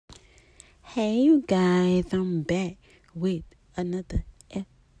Hey, you guys, I'm back with another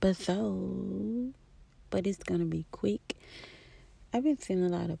episode, but it's gonna be quick. I've been seeing a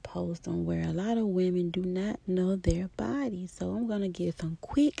lot of posts on where a lot of women do not know their bodies, so I'm gonna give some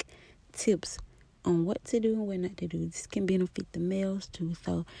quick tips on what to do and what not to do. This can benefit the males too,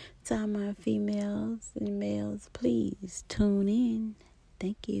 so to all my females and males, please tune in.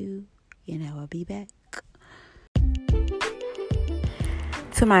 Thank you, and I will be back.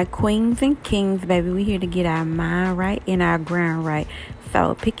 To my queens and kings, baby, we here to get our mind right and our ground right.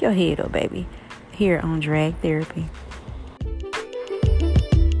 So pick your head up, baby, here on Drag Therapy.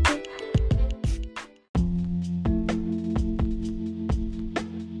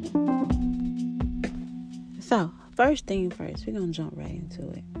 So first thing first, we're gonna jump right into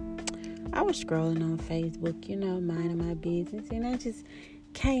it. I was scrolling on Facebook, minding my business, and I just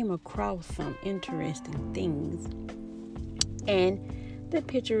came across some interesting things. And the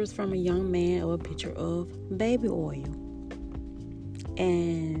picture is from a young man, or a picture of baby oil.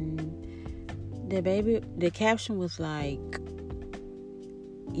 And the caption was like,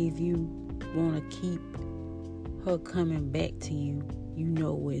 if you want to keep her coming back to you, you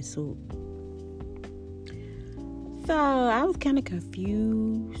know what's up. So I was kind of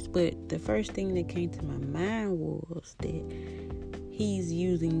confused, but the first thing that came to my mind was that he's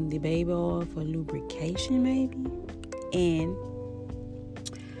using the baby oil for lubrication, maybe. And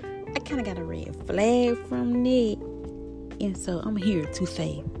I kind of got a red flag from it. And so I'm here to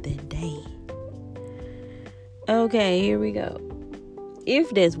save the day. Okay, here we go. If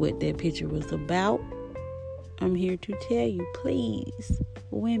that's what that picture was about, I'm here to tell you, please,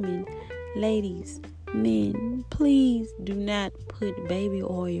 women, ladies, men, please do not put baby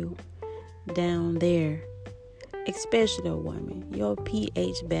oil down there. Especially a woman. Your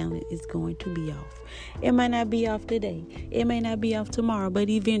pH balance is going to be off. It might not be off today. It may not be off tomorrow. But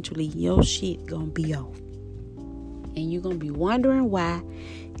eventually, your shit gonna be off. And you're gonna be wondering why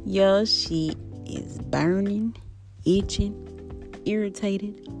your shit is burning, itching,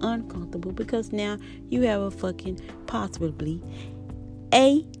 irritated, uncomfortable. Because now you have a fucking possibly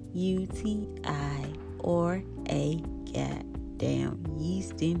a UTI or a goddamn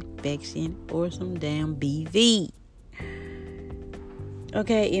yeast infection or some damn BV.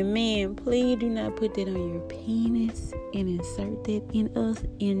 Okay, and men, please do not put that on your penis and insert that in us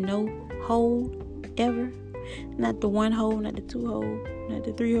in no hole ever. Not the one hole, not the two hole, not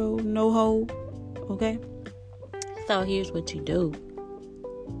the three hole, no hole. Okay? So here's what you do.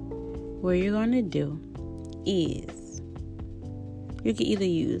 What you're gonna do is you can either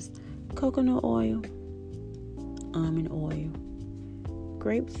use coconut oil, almond oil,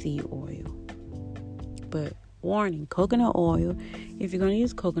 grapeseed oil. But warning, coconut oil, if you're going to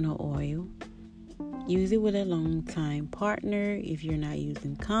use coconut oil, use it with a long-time partner if you're not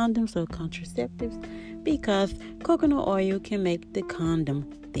using condoms or contraceptives, because coconut oil can make the condom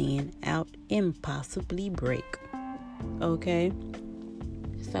thin out and possibly break. Okay?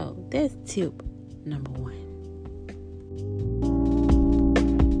 So that's tip number 1.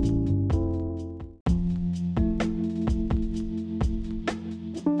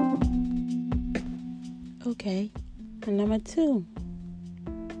 Okay, and number 2,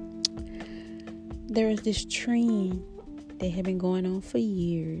 there is this trend that had been going on for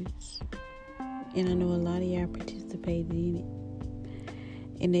years, and I know a lot of y'all participated in it,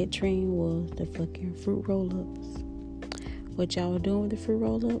 and that trend was the fucking fruit roll-ups. What y'all were doing with the fruit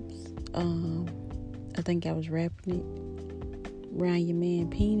roll-ups, I think I was wrapping it around your man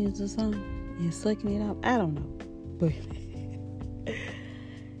penis or something, and sucking it out. I don't know, but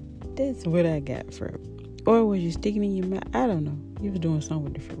that's what I got from it. Or was you sticking in your mouth? I don't know. You was doing something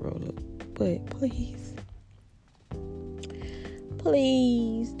with the fruit roll-up. But please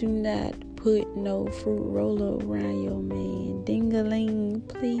do not put no fruit roll-up around your man. Ding-a-ling,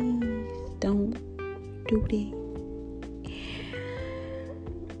 please don't do that.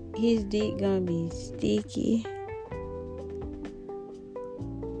 His dick gonna be sticky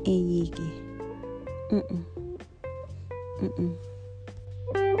and yicky. Mm-mm.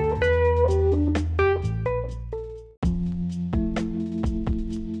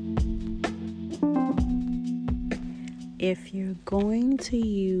 If you're going to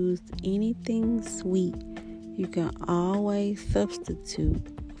use anything sweet, you can always substitute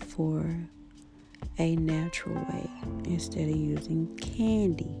for a natural way instead of using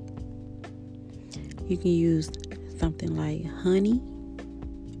candy. You can use something like honey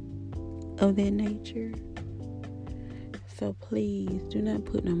of that nature. So please do not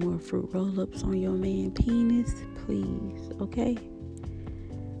put no more fruit roll-ups on your man penis, please, okay?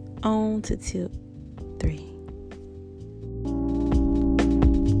 On to tip 3.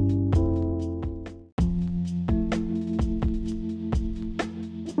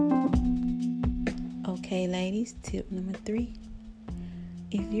 ladies, tip number 3.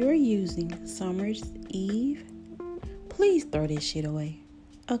 If you're using Summer's Eve, please throw this shit away,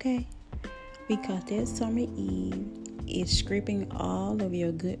 okay? Because that Summer Eve is scraping all of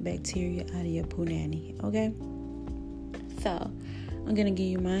your good bacteria out of your punani, okay? So, I'm going to give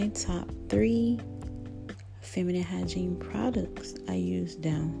you my top 3 feminine hygiene products I use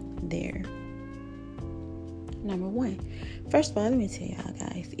down there. Number 1. First of all, let me tell y'all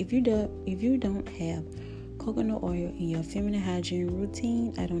guys, if you don't have coconut oil in your feminine hygiene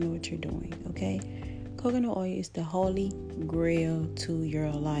routine, I don't know what you're doing, okay? Coconut oil is the holy grail to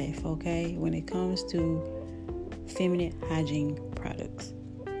your life, okay? When it comes to feminine hygiene products.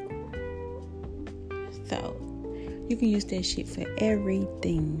 So, you can use that shit for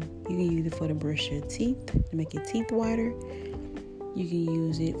everything. You can use it for to brush your teeth, to make your teeth whiter. You can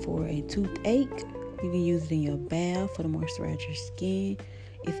use it for a toothache. You can use it in your bath for to moisturize your skin.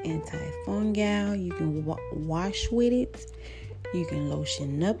 It's antifungal. You can wash with it. You can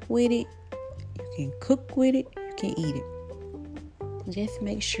lotion up with it. You can cook with it. You can eat it. Just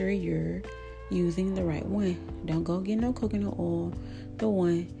make sure you're using the right one. Don't go get no coconut oil, the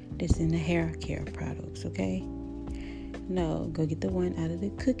one that's in the hair care products, okay? No, go get the one out of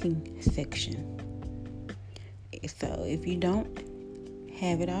the cooking section. So if you don't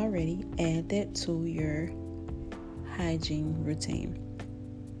have it already, add that to your hygiene routine.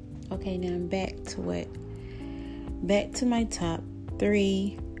 Okay, now back to my top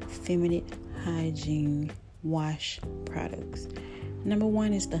 3 feminine hygiene wash products. Number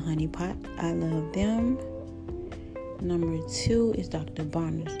 1 is the Honey Pot. I love them. Number 2 is Dr.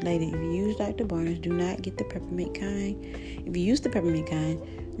 Bronner's. Lady, if you use Dr. Bronner's, do not get the peppermint kind. If you use the peppermint kind,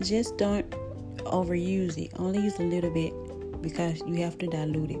 just don't overuse it. Only use a little bit because you have to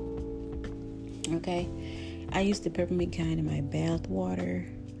dilute it. Okay? I use the peppermint kind in my bath water.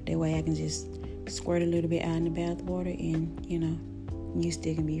 That way I can just squirt a little bit out in the bath water and, you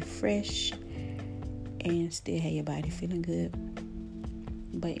still can be fresh and still have your body feeling good.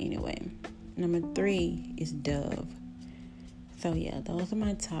 But anyway, number 3 is Dove. So yeah, those are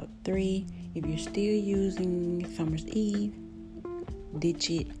my top 3. If you're still using Summer's Eve, ditch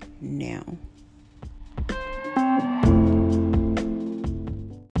it now.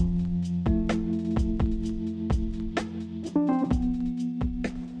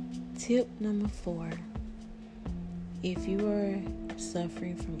 Tip number 4. If you are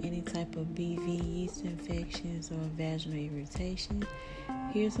suffering from any type of BV, yeast infections, or vaginal irritation,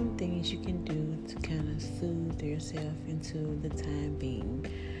 here's some things you can do to kind of soothe yourself into the time being.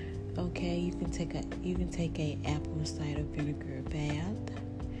 Okay, you can take a apple cider vinegar bath.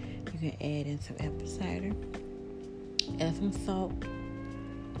 You can add in some apple cider, add some salt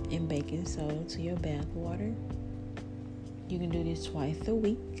and baking soda to your bath water. You can do this twice a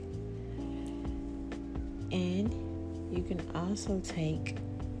week. And you can also take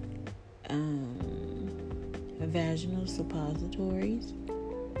vaginal suppositories,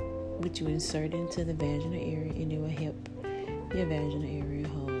 which you insert into the vaginal area, and it will help your vaginal area a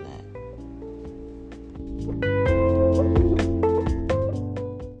whole lot.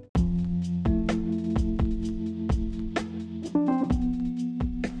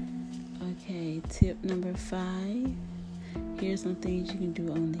 Okay, tip number 5. Here's some things you can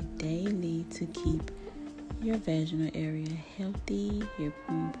do on the daily to keep your vaginal area healthy, your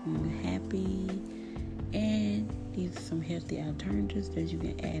pum happy, and these are some healthy alternatives that you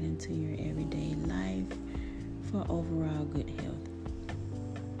can add into your everyday life for overall good health.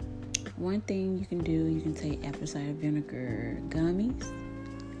 One thing you can do, you can take apple cider vinegar gummies.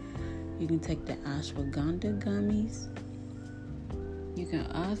 You can take the ashwagandha gummies. You can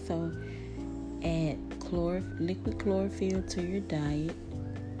also add liquid chlorophyll to your diet.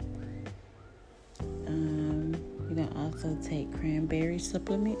 You can also take cranberry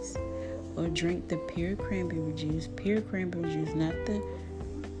supplements or drink the pure cranberry juice. Pure cranberry juice, not the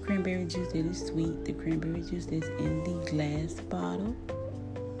cranberry juice that is sweet. The cranberry juice that's in the glass bottle,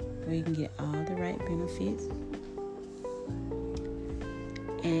 where you can get all the right benefits.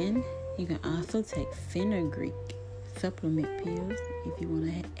 And you can also take fenugreek supplement pills if you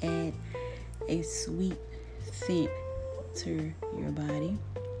want to add a sweet scent to your body.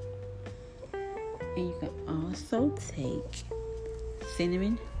 And you can also take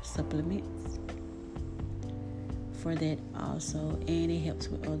cinnamon supplements for that also, and it helps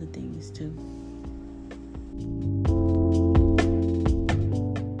with other things too.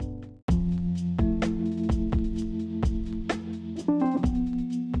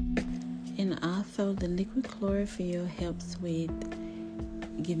 And also the liquid chlorophyll helps with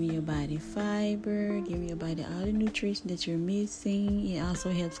giving your body fiber, giving your body all the nutrition that you're missing. It also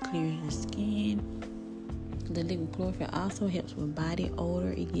helps clear your skin. The liquid chlorophyll also helps with body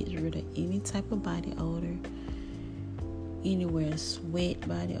odor. It gets rid of any type of body odor, anywhere, sweat,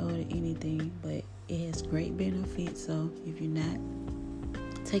 body odor, anything. But it has great benefits. So if you're not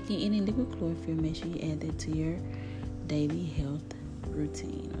taking any liquid chlorophyll, make sure you add that to your daily health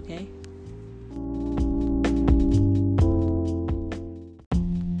routine, okay?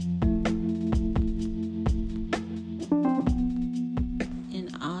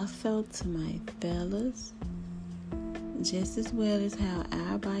 And also to my fellas, just as well as how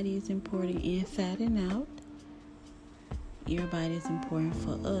our body is important inside and out, your body is important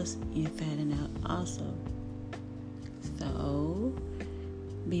for us inside and out also. So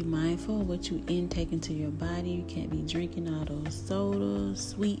be mindful of what you intake into your body. You can't be drinking all those sodas,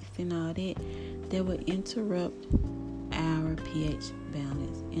 sweets, and all that will interrupt our pH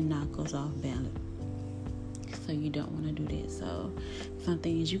balance and knock us off balance. So you don't want to do that. So some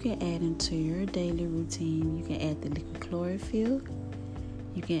things you can add into your daily routine. You can add the liquid chlorophyll.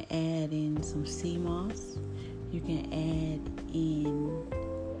 You can add in some sea moss. You can add in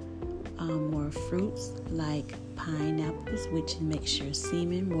more fruits like pineapples, which makes your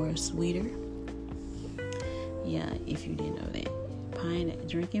semen more sweeter. Yeah, if you didn't know that.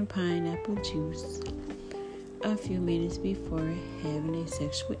 Drinking pineapple juice a few minutes before having a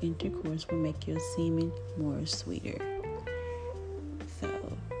sexual intercourse will make your semen more sweeter.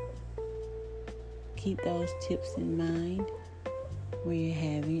 So keep those tips in mind when you're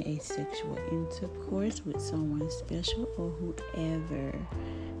having a sexual intercourse with someone special or whoever.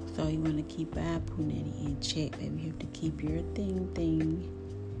 So you want to keep our punani in check, baby. You have to keep your thing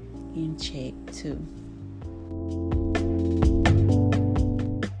in check too.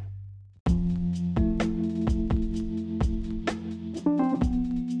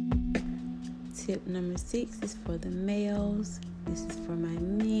 Tip number 6 is for the males. This is for my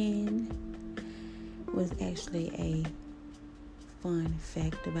men. Was actually a fun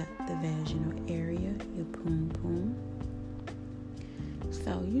fact about the vaginal area, your poom.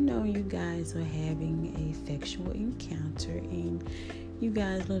 So, you guys are having a sexual encounter and you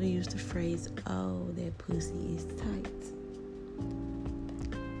guys love to use the phrase, oh, that pussy is tight.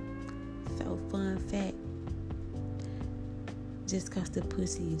 So, fun fact, just because the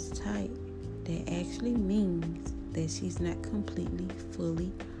pussy is tight, that actually means that she's not completely,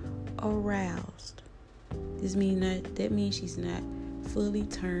 fully aroused. That means she's not fully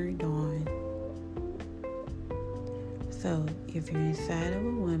turned on. So, if you're inside of a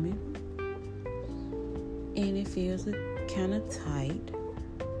woman and it feels kind of tight,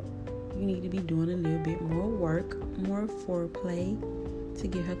 you need to be doing a little bit more work, more foreplay to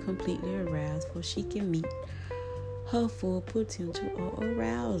get her completely aroused before she can meet her full potential or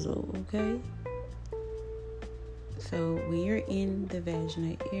arousal, okay? So, when you're in the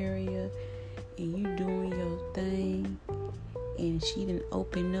vaginal area and you doing your thing and she didn't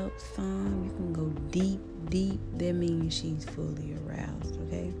open up some, you can go deep. That means she's fully aroused,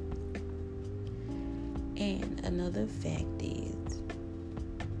 okay? And another fact is,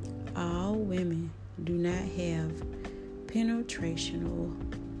 all women do not have penetrational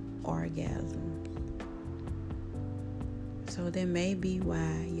orgasm. So that may be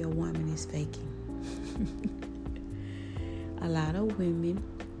why your woman is faking. A lot of women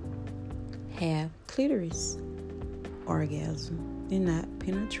have clitoris orgasm and not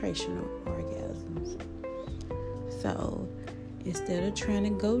penetrational orgasms. So instead of trying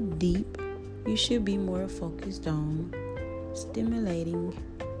to go deep, you should be more focused on stimulating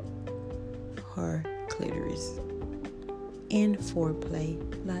her clitoris and foreplay,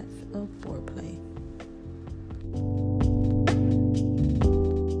 lots of foreplay.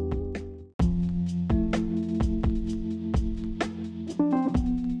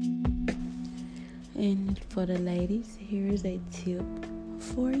 And for the ladies, here's a tip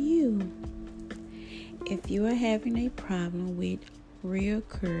for you. If you are having a problem with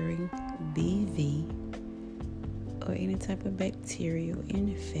reoccurring BV or any type of bacterial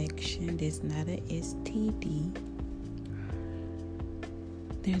infection that's not an STD,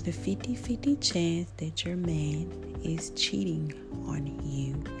 there's a 50-50 chance that your man is cheating on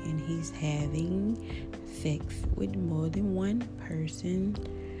you and he's having sex with more than one person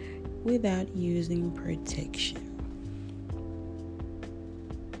without using protection.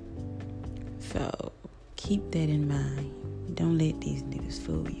 So keep that in mind. Don't let these niggas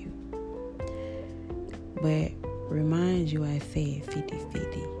fool you. But remind you, I said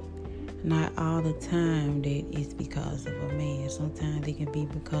 50-50. Not all the time that it's because of a man. Sometimes it can be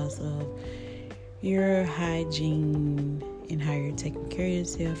because of your hygiene and how you're taking care of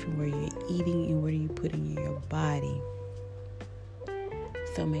yourself and where you're eating and what are you putting in your body.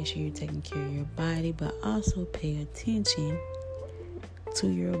 So make sure you're taking care of your body, but also pay attention to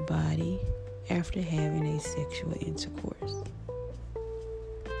your body after having a sexual intercourse.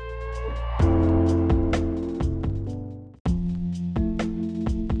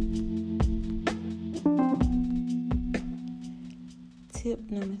 Tip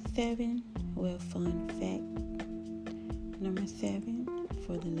number 7, well, fun fact number 7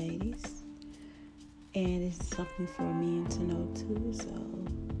 for the ladies, and it's something for men to know too, so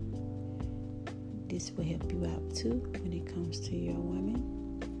this will help you out too when it comes to your woman.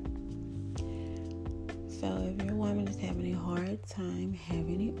 So if your woman is having a hard time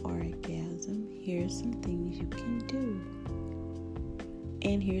having an orgasm, here's some things you can do,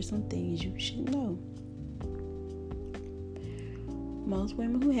 and here's some things you should know. Most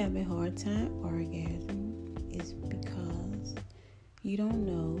women who have a hard time orgasm is because you don't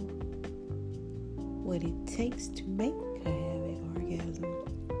know what it takes to make her have an orgasm.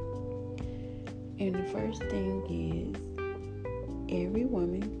 And the first thing is, every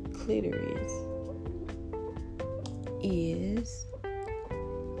woman's clitoris is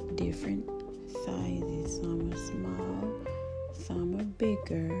different sizes. Some are small, some are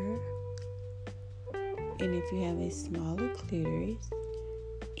bigger. And if you have a smaller clitoris,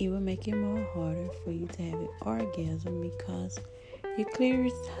 it will make it more harder for you to have an orgasm because your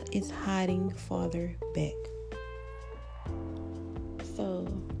clitoris is hiding farther back. So,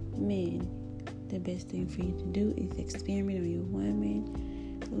 men, the best thing for you to do is experiment on your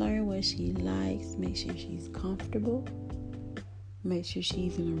woman, learn what she likes, make sure she's comfortable, make sure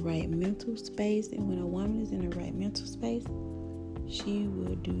she's in the right mental space. And when a woman is in the right mental space, she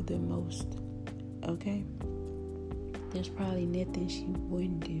will do the most. Okay? There's probably nothing she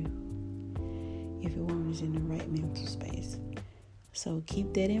wouldn't do if a woman is in the right mental space. So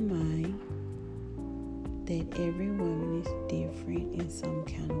keep that in mind, that every woman is different in some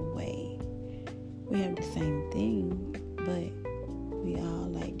kind of way. We have the same thing, but we all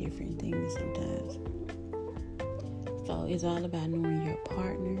like different things sometimes. So it's all about knowing your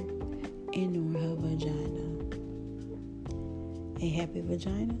partner and knowing her vagina. A happy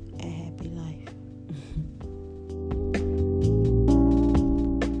vagina, a happy life.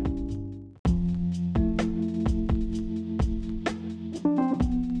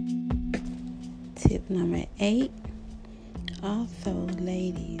 Tip number 8. Also,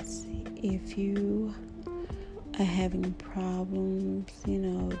 ladies, if you are having problems,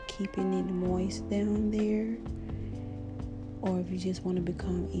 keeping it moist down there, or if you just want to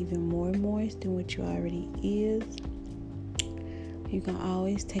become even more moist than what you already is, you can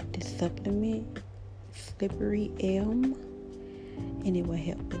always take the supplement Slippery Elm, and it will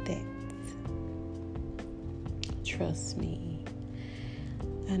help with that. Trust me.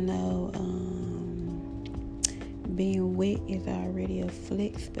 I know being wet is already a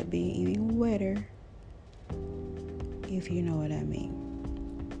flex, but being even wetter, if you know what I mean.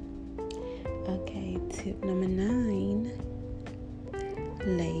 Okay, tip number 9.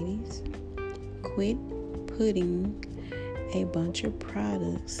 Ladies, quit putting a bunch of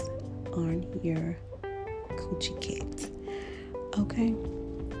products on your coochie cat. Okay?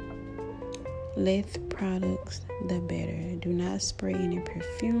 Less products, the better. Do not spray any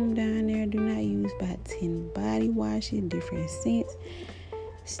perfume down there. Do not use about 10 body washes, different scents.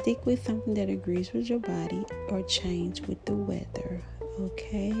 Stick with something that agrees with your body or change with the weather,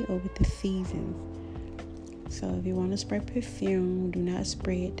 okay? Or with the seasons. So if you want to spray perfume, do not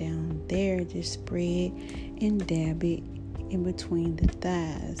spray it down there. Just spray it and dab it in between the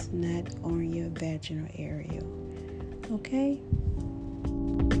thighs, not on your vaginal area. Okay?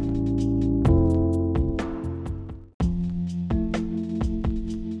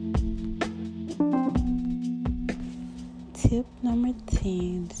 Tip number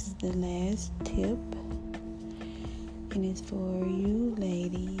 10. This is the last tip, and it's for you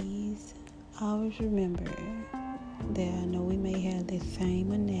ladies. Always remember that I know we may have the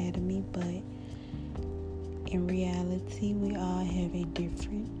same anatomy, but in reality, we all have a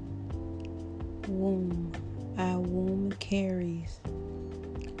different womb. Our womb carries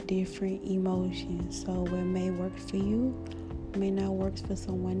different emotions. So what may work for you may not work for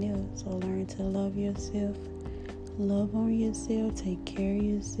someone else. So learn to love yourself. Love on yourself. Take care of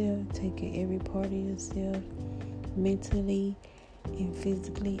yourself. Take care of every part of yourself. Mentally and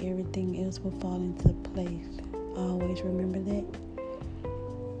physically, everything else will fall into place. Always remember that.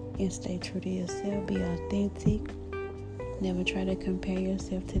 And stay true to yourself. Be authentic. Never try to compare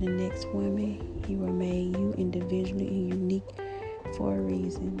yourself to the next woman. You were made you individually and unique for a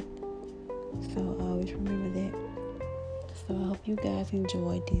reason. So always remember that. So I hope you guys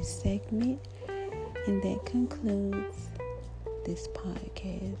enjoyed this segment. And that concludes this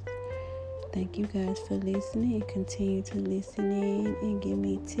podcast. Thank you guys for listening and continue to listen in and give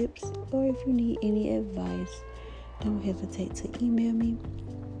me tips, or if you need any advice, don't hesitate to email me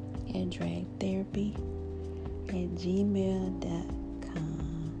at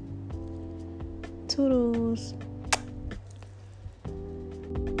dragtherapy@gmail.com. Toodles.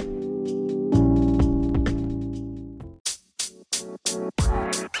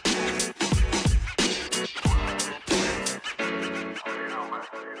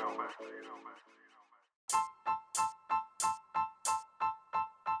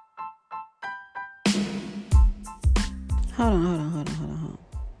 Hold on.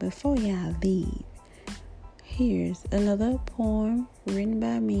 Before y'all leave, here's another poem written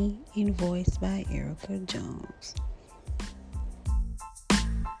by me and voiced by Erica Jones.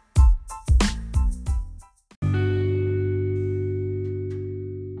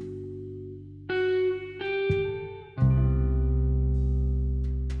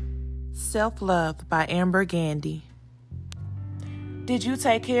 Self-Love by Amber Gandy. Did you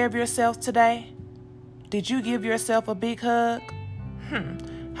take care of yourself today? Did you give yourself a big hug?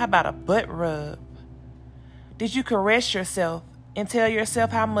 How about a butt rub? Did you caress yourself and tell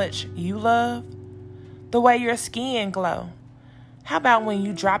yourself how much you love? The way your skin glow. How about when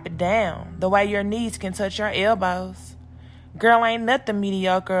you drop it down, the way your knees can touch your elbows? Girl, ain't nothing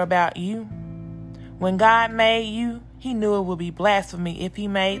mediocre about you. When God made you, he knew it would be blasphemy if he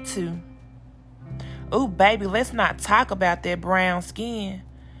made two. Ooh, baby, let's not talk about that brown skin.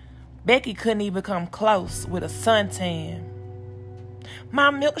 Becky couldn't even come close with a suntan.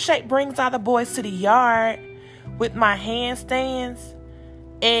 My milkshake brings all the boys to the yard with my handstands.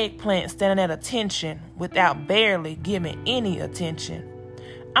 Eggplant standing at attention without barely giving any attention.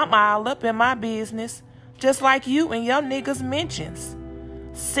 I'm all up in my business, just like you and your niggas' mentions.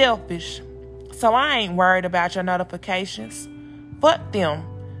 Selfish, so I ain't worried about your notifications. Fuck them.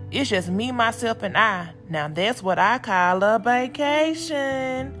 It's just me, myself, and I. Now that's what I call a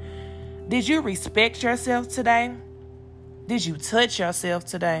vacation. Did you respect yourself today? Did you touch yourself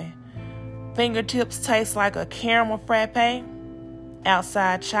today? Fingertips taste like a caramel frappe.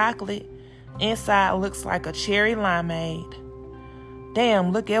 Outside chocolate, inside looks like a cherry limeade.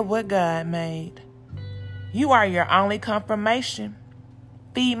 Damn, look at what God made. You are your only confirmation.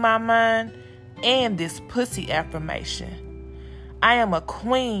 Feed my mind and this pussy affirmation. I am a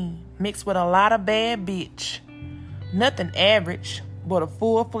queen mixed with a lot of bad bitch. Nothing average, but a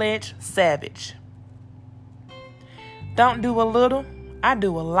full-fledged savage. Don't do a little, I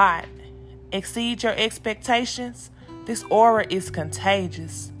do a lot. Exceed your expectations, this aura is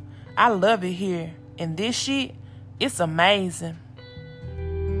contagious. I love it here, and this shit, it's amazing.